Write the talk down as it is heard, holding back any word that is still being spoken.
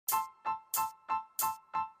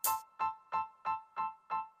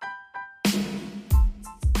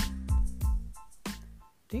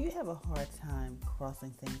Do you have a hard time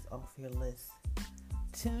crossing things off your list?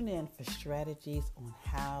 Tune in for strategies on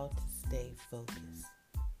how to stay focused.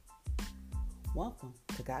 Welcome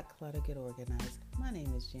to Got Clutter, Get Organized. My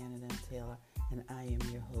name is Janet M. Taylor, and I am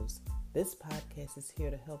your host. This podcast is here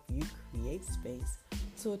to help you create space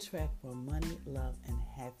to attract more money, love, and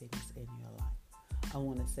happiness in your life. I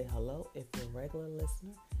want to say hello if you're a regular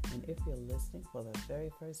listener, and if you're listening for the very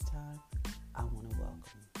first time, I want to welcome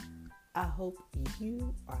you. I hope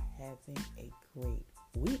you are having a great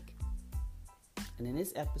week. And in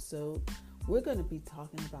this episode, we're going to be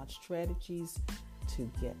talking about strategies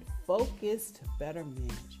to get focused to better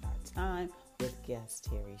manage our time with guest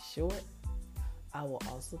Terry Short. I will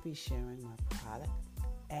also be sharing my product,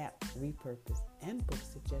 app, repurpose, and book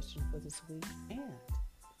suggestion for this week. And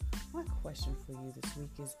my question for you this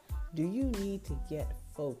week is, do you need to get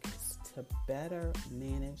focused to better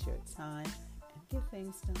manage your time and get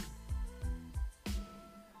things done?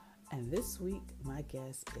 And this week, my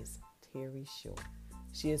guest is Terry Short.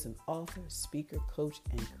 She is an author, speaker, coach,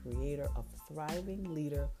 and creator of Thriving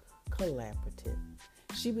Leader Collaborative.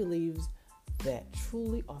 She believes that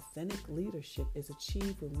truly authentic leadership is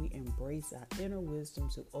achieved when we embrace our inner wisdom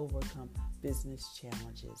to overcome business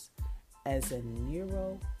challenges. As a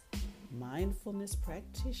neuro-mindfulness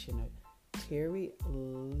practitioner, Terry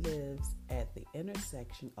lives at the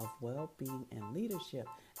intersection of well-being and leadership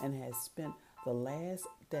and has spent the last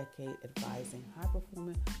decade advising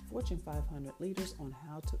high-performing Fortune 500 leaders on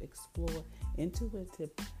how to explore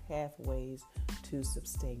intuitive pathways to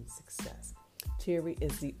sustain success. Terry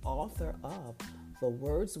is the author of The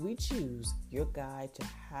Words We Choose, Your Guide to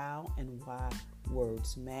How and Why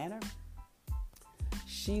Words Matter.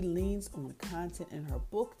 She leans on content in her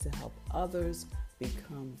book to help others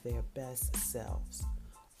become their best selves.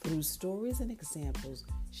 Through stories and examples,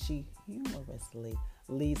 she humorously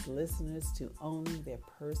leads listeners to owning their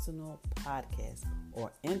personal podcast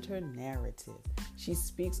or inter-narrative. She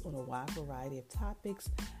speaks on a wide variety of topics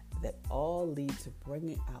that all lead to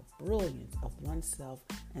bringing out brilliance of oneself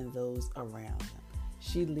and those around them.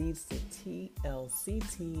 She leads the TLC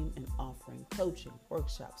team in offering coaching,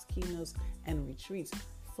 workshops, keynotes, and retreats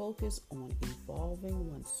focused on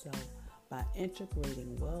evolving oneself by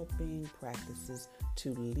integrating well-being practices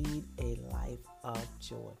to lead a life of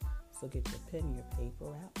joy. So get your pen and your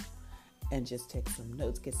paper out and just take some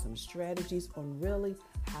notes, get some strategies on really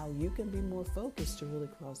how you can be more focused to really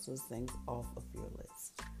cross those things off of your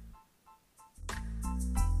list.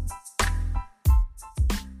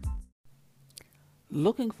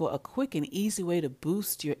 Looking for a quick and easy way to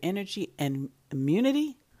boost your energy and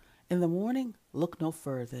immunity in the morning? Look no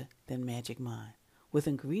further than Magic Mind. With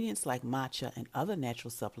ingredients like matcha and other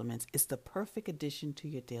natural supplements, it's the perfect addition to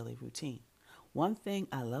your daily routine. One thing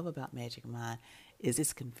I love about Magic Mind is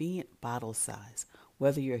its convenient bottle size.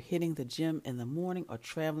 Whether you're hitting the gym in the morning or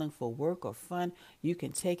traveling for work or fun, you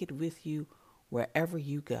can take it with you wherever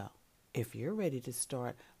you go. If you're ready to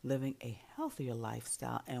start living a healthier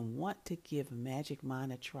lifestyle and want to give Magic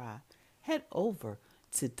Mind a try, head over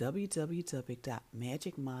to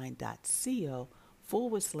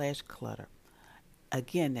www.magicmind.co/clutter.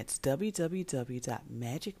 Again, that's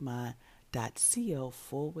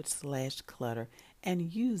www.magicmind.co/clutter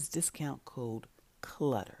and use discount code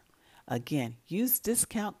CLUTTER. Again, use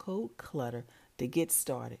discount code CLUTTER to get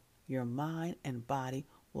started. Your mind and body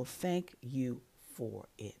will thank you for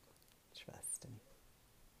it. Trust me.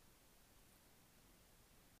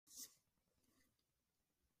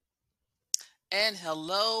 And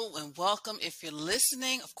hello and welcome if you're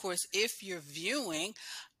listening. Of course, if you're viewing,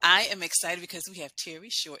 I am excited because we have Terry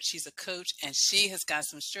Short. She's a coach and she has got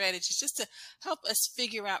some strategies just to help us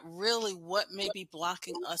figure out really what may be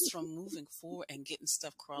blocking us from moving forward and getting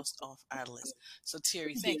stuff crossed off our list. So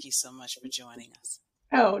Terry, thank you so much for joining us.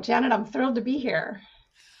 Oh, Janet, I'm thrilled to be here.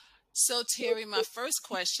 So Terry, my first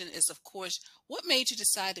question is, of course, what made you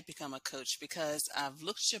decide to become a coach? Because I've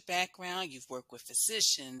looked at your background, you've worked with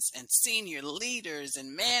physicians and senior leaders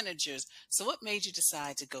and managers. So what made you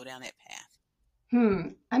decide to go down that path?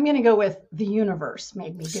 I'm going to go with the universe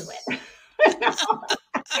made me do it.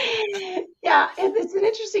 Yeah, it's an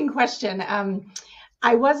interesting question.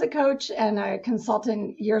 I was a coach and a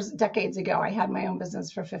consultant decades ago. I had my own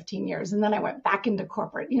business for 15 years, and then I went back into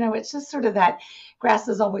corporate. You know, it's just sort of that grass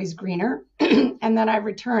is always greener. And then I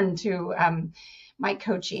returned to my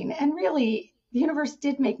coaching, and really the universe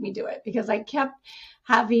did make me do it because I kept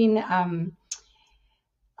having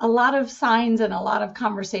a lot of signs and a lot of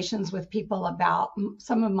conversations with people about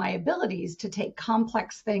some of my abilities to take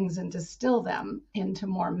complex things and distill them into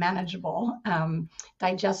more manageable,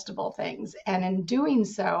 digestible things. And in doing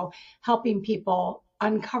so, helping people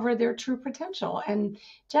uncover their true potential. And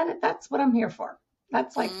Janet, that's what I'm here for.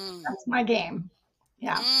 Mm, That's my game.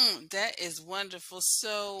 Yeah. that is wonderful.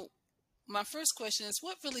 So, my first question is,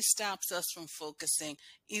 what really stops us from focusing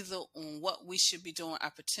either on what we should be doing,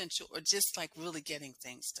 our potential, or just like really getting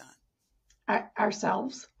things done?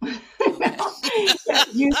 Ourselves. Okay. Yeah,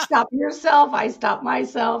 you stop yourself, I stop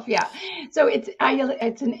myself. Yeah. So it's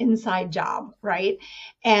an inside job, right?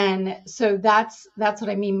 And so that's what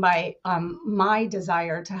I mean by my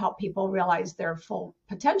desire to help people realize their full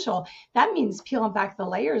potential. That means peeling back the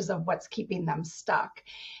layers of what's keeping them stuck.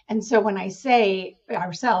 And so when I say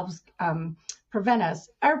ourselves, prevent us,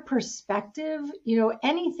 our perspective,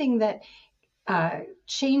 anything that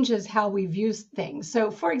changes how we view things.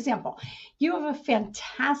 So, for example, you have a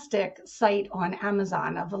fantastic site on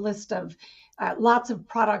Amazon of a list of lots of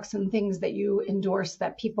products and things that you endorse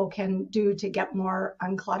that people can do to get more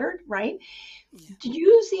uncluttered, right? Yeah.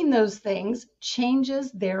 Using those things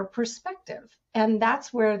changes their perspective. And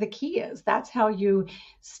that's where the key is. That's how you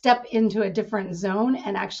step into a different zone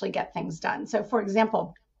and actually get things done. So, for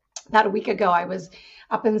example, about a week ago, I was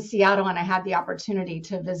up in Seattle and I had the opportunity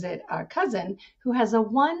to visit a cousin who has a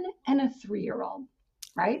 1 and a 3-year-old,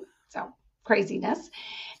 right? So craziness.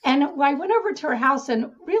 And I went over to her house,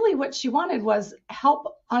 and really what she wanted was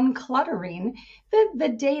help uncluttering the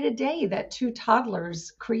day to day that two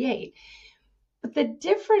toddlers create. But the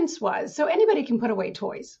difference was, so anybody can put away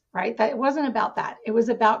toys, right? That it wasn't about that. It was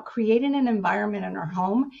about creating an environment in her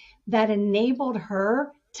home that enabled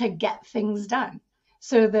her to get things done.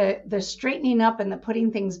 So the straightening up and the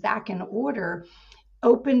putting things back in order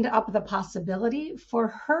opened up the possibility for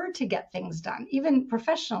her to get things done, even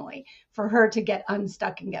professionally, for her to get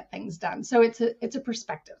unstuck and get things done. So it's a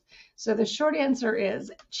perspective. So the short answer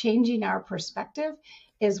is changing our perspective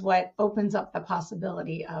is what opens up the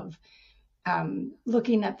possibility of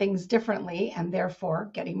looking at things differently and therefore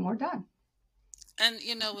getting more done. And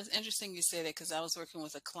it's interesting you say that because I was working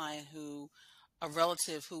with a client a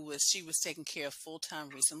relative she was taking care of full time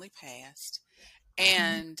recently passed.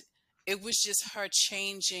 And it was just her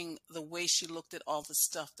changing the way she looked at all the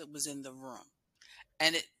stuff that was in the room.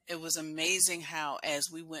 And it was amazing how, as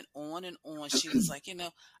we went on and on, she was like,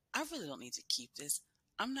 I really don't need to keep this.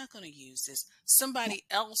 I'm not going to use this. Somebody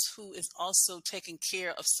else who is also taking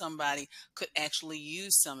care of somebody could actually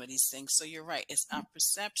use some of these things. So you're right. It's our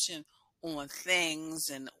perception on things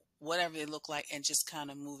and whatever they look like and just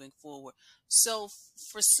kind of moving forward. So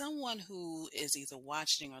for someone who is either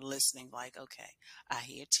watching or listening, like, okay, I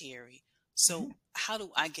hear Terry. So how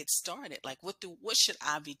do I get started? Like what should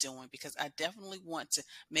I be doing? Because I definitely want to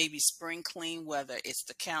maybe spring clean, whether it's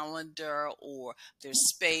the calendar or their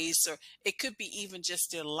space, or it could be even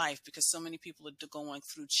just their life, because so many people are going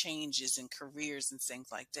through changes in careers and things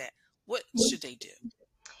like that. What should they do?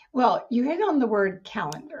 Well, you hit on the word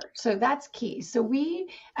calendar. So that's key.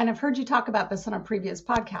 And I've heard you talk about this on a previous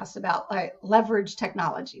podcast about leverage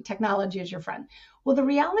technology. Technology is your friend. Well, the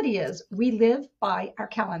reality is we live by our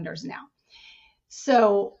calendars now.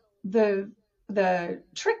 So the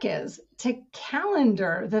trick is to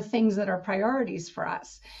calendar the things that are priorities for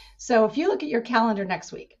us. So if you look at your calendar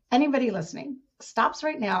next week, anybody listening stops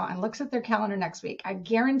right now and looks at their calendar next week, I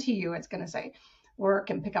guarantee you it's going to say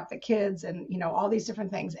work and pick up the kids and all these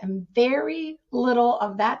different things, and very little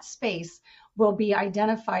of that space will be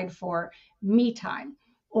identified for me time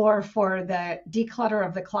or for the declutter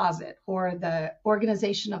of the closet or the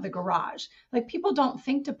organization of the garage. Like, people don't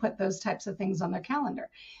think to put those types of things on their calendar.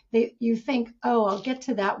 You think, oh, I'll get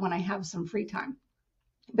to that when I have some free time.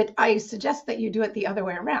 But I suggest that you do it the other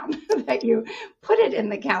way around, that you put it in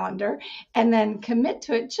the calendar and then commit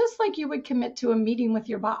to it, just like you would commit to a meeting with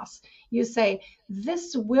your boss. You say,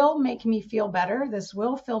 this will make me feel better. This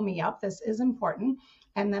will fill me up. This is important.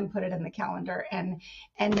 And then put it in the calendar. And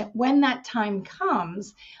when that time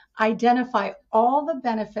comes, identify all the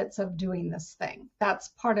benefits of doing this thing. That's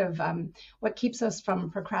part of what keeps us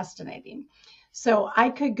from procrastinating. So I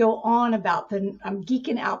could go on about I'm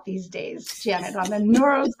geeking out these days, Janet, on the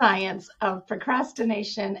neuroscience of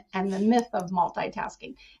procrastination and the myth of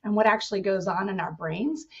multitasking and what actually goes on in our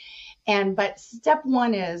brains. But step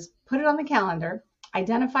one is put it on the calendar,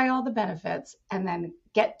 identify all the benefits, and then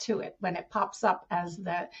get to it when it pops up as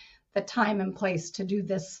the time and place to do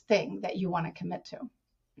this thing that you want to commit to.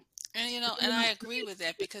 And I agree with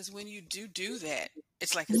that, because when you do that,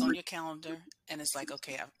 it's like it's on your calendar and it's like,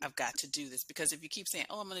 okay, I've got to do this. Because if you keep saying,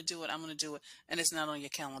 oh, I'm going to do it, and it's not on your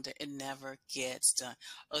calendar, it never gets done.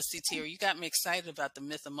 Oh, see, Terry, you got me excited about the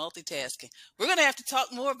myth of multitasking. We're going to have to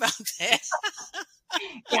talk more about that.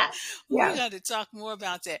 Yeah. We're Yeah. going to talk more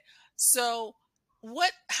about that. So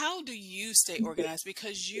how do you stay organized?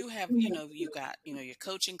 Because you have, you got, your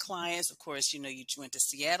coaching clients. Of course, you went to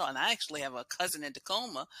Seattle, and I actually have a cousin in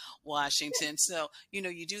Tacoma, Washington. So,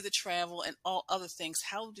 you do the travel and all other things.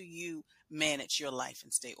 How do you manage your life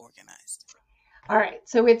and stay organized? All right.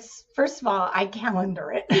 So it's, first of all, I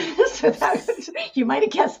calendar it. So that you might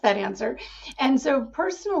have guessed that answer. And so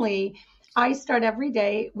personally, I start every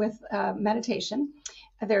day with meditation.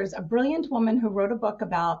 There's a brilliant woman who wrote a book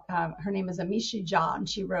about, her name is Amishi Jha, and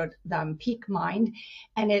she wrote Peak Mind,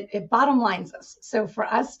 and it bottom lines us. So for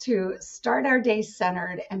us to start our day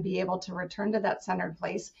centered and be able to return to that centered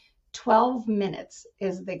place, 12 minutes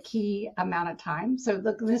is the key amount of time. So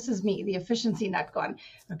look, this is me, the efficiency nut going,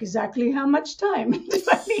 exactly how much time do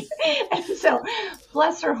I need? And so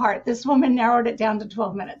bless her heart, this woman narrowed it down to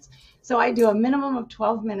 12 minutes. So I do a minimum of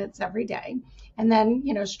 12 minutes every day. And then,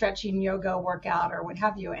 stretching, yoga, workout, or what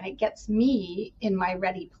have you. And it gets me in my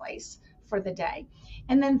ready place for the day.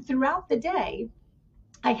 And then throughout the day,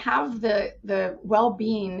 I have the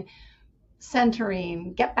well-being,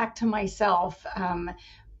 centering, get back to myself,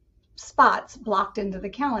 spots blocked into the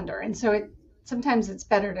calendar. And so sometimes it's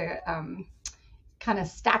better to kind of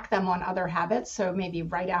stack them on other habits. So maybe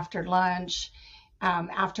right after lunch,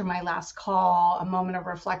 after my last call, a moment of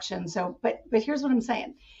reflection. So, but here's what I'm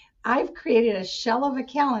saying. I've created a shell of a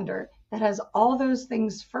calendar that has all those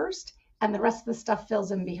things first, and the rest of the stuff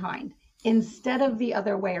fills in behind, instead of the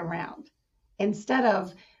other way around. Instead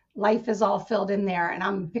of life is all filled in there and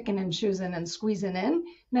I'm picking and choosing and squeezing in.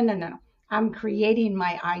 No. I'm creating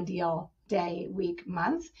my ideal day, week,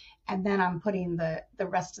 month, and then I'm putting the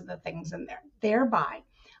rest of the things in there. Thereby,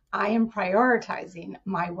 I am prioritizing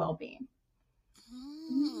my well-being.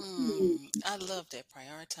 I love that.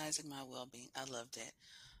 Prioritizing my well-being. I love that.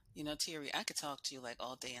 Terry, I could talk to you like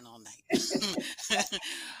all day and all night.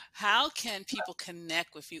 How can people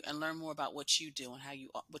connect with you and learn more about what you do and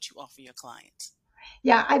what you offer your clients?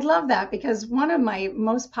 Yeah, I'd love that, because one of my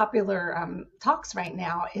most popular talks right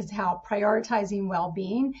now is how prioritizing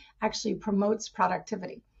well-being actually promotes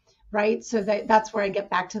productivity, right? So that's where I get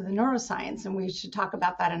back to the neuroscience, and we should talk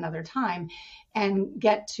about that another time, and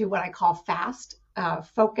get to what I call FAST,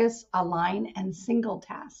 focus, align, and single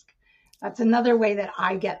task. That's another way that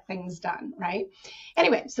I get things done, right?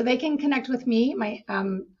 Anyway, so they can connect with me, my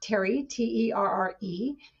Terre, Terre,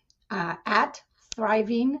 at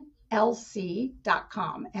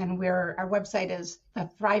thriving.lc.com, and our website is the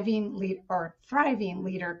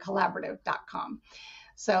thrivingleadercollaborative.com.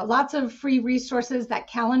 So lots of free resources. That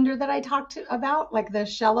calendar that I talked about, like the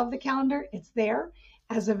shell of the calendar, it's there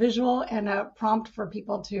as a visual and a prompt for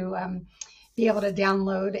people to be able to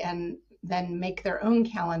download and then make their own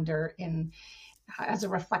calendar as a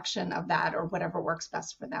reflection of that, or whatever works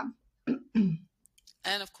best for them.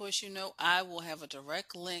 And of course, I will have a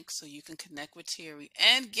direct link so you can connect with Terry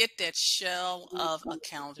and get that shell of a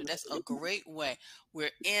calendar. That's a great way. We're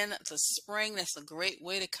in the spring. That's a great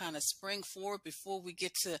way to kind of spring forward before we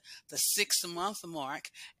get to the 6-month mark.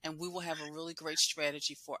 And we will have a really great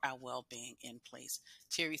strategy for our well-being in place.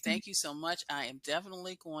 Terry, thank you so much. I am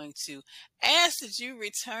definitely going to ask that you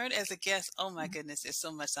return as a guest. Oh my goodness, there's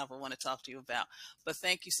so much stuff I want to talk to you about. But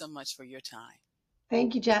thank you so much for your time.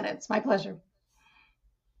 Thank you, Janet. It's my pleasure.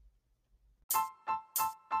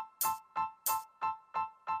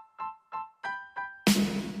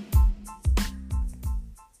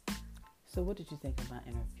 So what did you think of my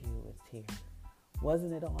interview with Terre?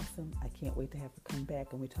 Wasn't it awesome? I can't wait to have her come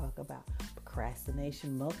back and we talk about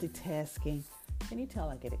procrastination, multitasking. Can you tell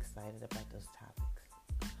I get excited about those topics?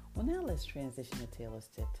 Well, now let's transition to Taylor's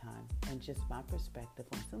tip time and just my perspective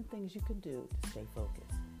on some things you can do to stay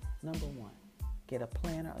focused. Number 1, get a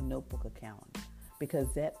planner, a notebook, a calendar,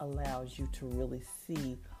 because that allows you to really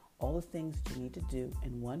see all the things you need to do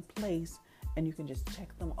in one place, and you can just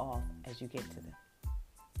check them off as you get to them.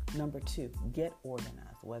 Number 2, get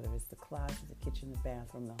organized, whether it's the closet, the kitchen, the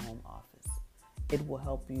bathroom, the home office. It will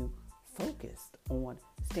help you focus on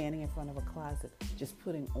standing in front of a closet, just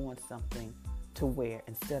putting on something to wear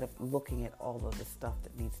instead of looking at all of the stuff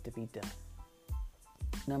that needs to be done.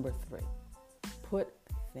 Number 3, put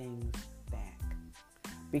things back.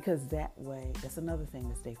 Because that way, that's another thing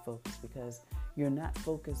to stay focused, because you're not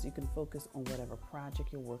focused. You can focus on whatever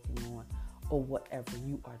project you're working on or whatever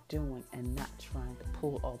you are doing and not trying to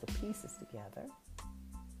pull all the pieces together.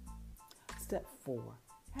 Step 4,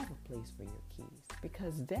 have a place for your keys,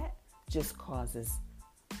 because that just causes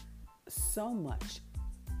so much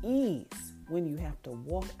ease when you have to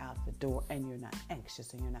walk out the door and you're not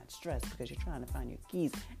anxious and you're not stressed because you're trying to find your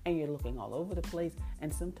keys and you're looking all over the place,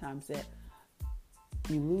 and sometimes that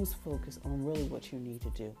you lose focus on really what you need to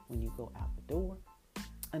do when you go out the door.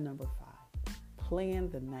 And number 5,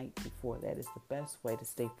 Plan the night before. That is the best way to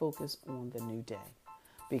stay focused on the new day,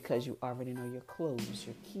 because you already know your clothes,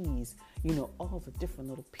 your keys, you know all the different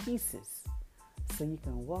little pieces. So you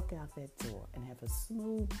can walk out that door and have a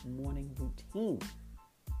smooth morning routine.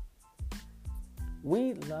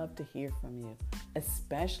 We love to hear from you,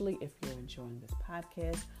 especially if you're enjoying this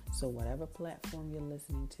podcast. So whatever platform you're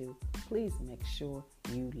listening to, please make sure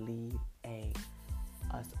you leave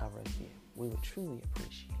us a review. We would truly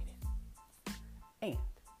appreciate it. And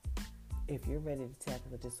if you're ready to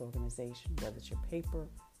tackle the disorganization, whether it's your paper,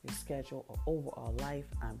 your schedule, or overall life,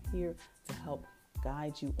 I'm here to help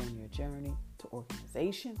guide you on your journey to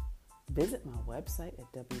organization. Visit my website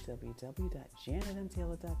at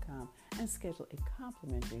www.janetmtaylor.com and schedule a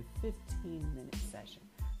complimentary 15-minute session.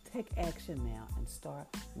 Take action now and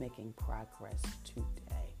start making progress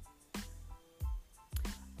today.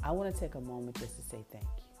 I want to take a moment just to say thank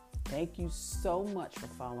you. Thank you so much for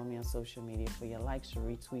following me on social media, for your likes, your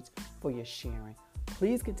retweets, for your sharing.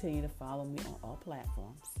 Please continue to follow me on all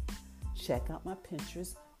platforms. Check out my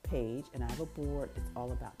Pinterest page, and I have a board. It's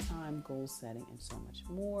all about time, goal setting, and so much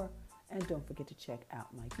more. And don't forget to check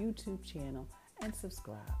out my YouTube channel and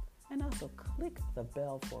subscribe. And also click the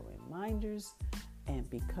bell for reminders. And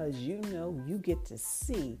because you get to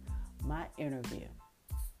see my interview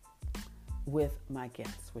with my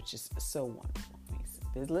guests, which is so wonderful.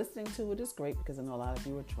 Listening to it is great because I know a lot of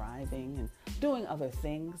you are driving and doing other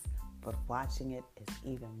things, but watching it is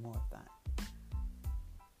even more fun.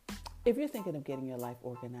 If you're thinking of getting your life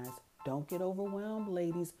organized, don't get overwhelmed,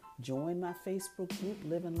 ladies. Join my Facebook group,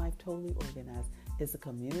 Living Life Totally Organized. It's a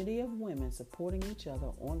community of women supporting each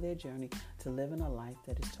other on their journey to living a life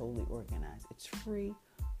that is totally organized. It's free,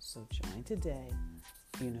 so join today.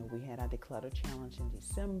 We had our Declutter Challenge in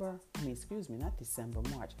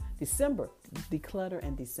March. Declutter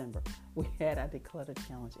in December. We had our Declutter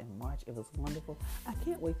Challenge in March. It was wonderful. I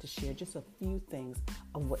can't wait to share just a few things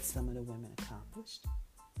of what some of the women accomplished.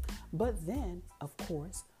 But then, of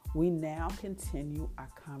course, we now continue our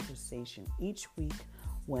conversation each week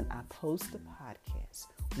when I post the podcast.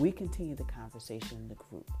 We continue the conversation in the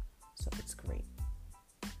group, so it's great.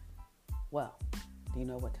 Well, do you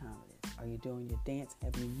know what time it is? Are you doing your dance?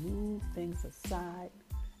 Have you moved things aside?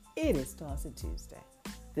 It is Toss It Tuesday.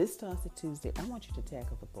 This Toss It Tuesday, I want you to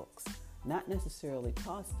tackle the books. Not necessarily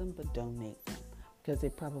toss them, but donate them. Because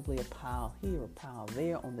they're probably a pile here, a pile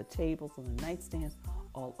there, on the tables, on the nightstands,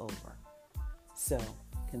 all over. So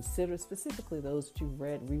consider specifically those that you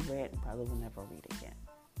read, reread, and probably will never read again.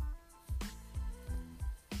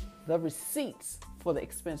 The receipts for the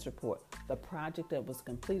expense report, the project that was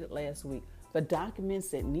completed last week, the documents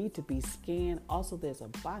that need to be scanned. Also, there's a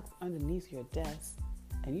box underneath your desk,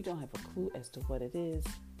 and you don't have a clue as to what it is.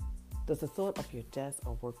 Does the thought of your desk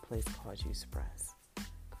or workplace cause you stress?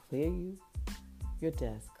 Clear your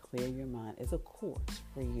desk, clear your mind is a course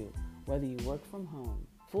for you, whether you work from home,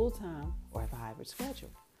 full-time, or have a hybrid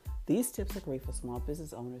schedule. These tips are great for small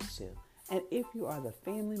business owners too. And if you are the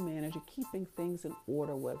family manager keeping things in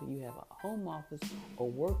order, whether you have a home office or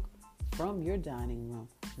work from your dining room,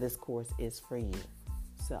 this course is for you.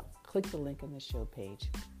 So click the link on the show page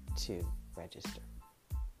to register.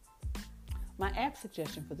 My app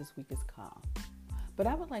suggestion for this week is Calm. But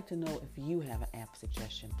I would like to know if you have an app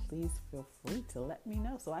suggestion. Please feel free to let me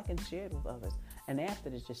know so I can share it with others. An app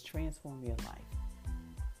that has just transformed your life.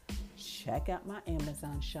 Check out my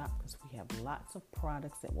Amazon shop because we have lots of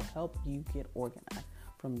products that will help you get organized.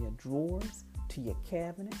 From your drawers, to your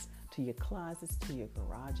cabinets, to your closets, to your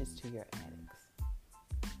garages, to your attics.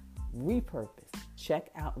 Repurpose. Check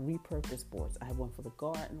out repurpose boards. I have one for the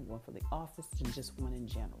garden, one for the office, and just one in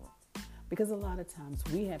general. Because a lot of times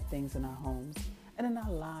we have things in our homes and in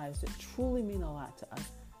our lives that truly mean a lot to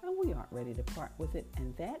us, and we aren't ready to part with it,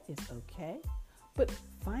 and that is okay. But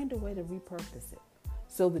find a way to repurpose it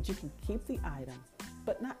so that you can keep the item,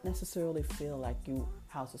 but not necessarily feel like your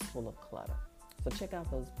house is full of clutter. So check out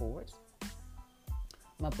those boards.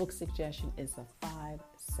 My book suggestion is the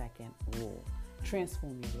 5-Second Rule.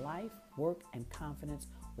 Transform your life, work, and confidence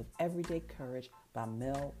with Everyday Courage by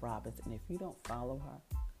Mel Robbins. And if you don't follow her,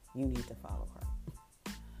 you need to follow her.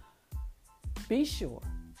 Be sure,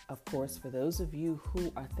 of course, for those of you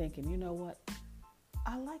who are thinking, you know what?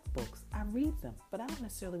 I like books. I read them, but I don't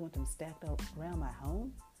necessarily want them stacked up around my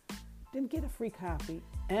home. Then get a free copy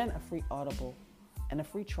and a free Audible and a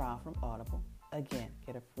free trial from Audible. Again,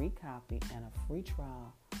 get a free copy and a free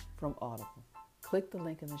trial from Audible. Click the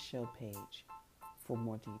link in the show page for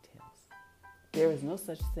more details. There is no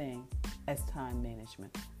such thing as time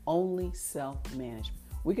management, only self-management.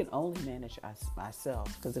 We can only manage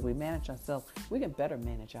ourselves, because if we manage ourselves, we can better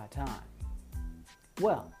manage our time.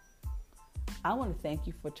 Well, I want to thank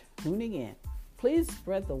you for tuning in. Please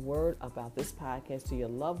spread the word about this podcast to your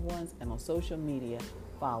loved ones and on social media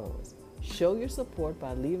followers. Show your support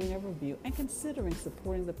by leaving a review and considering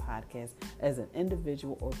supporting the podcast as an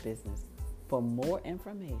individual or business. For more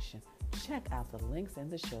information, check out the links in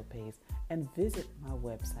the show page and visit my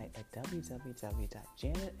website at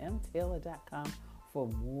www.janetmtaylor.com for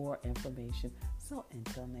more information. So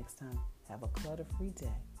until next time, have a clutter-free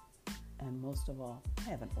day. And most of all,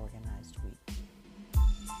 have an organized week.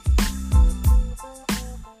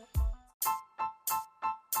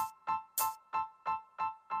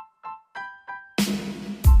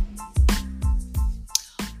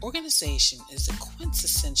 Organization is a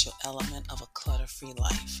quintessential element of a clutter-free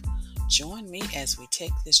life. Join me as we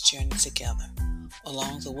take this journey together.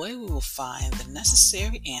 Along the way, we will find the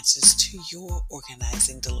necessary answers to your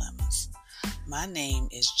organizing dilemmas. My name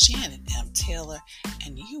is Janet M. Taylor,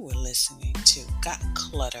 and you are listening to Got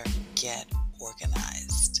Clutter, Get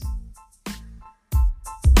Organized.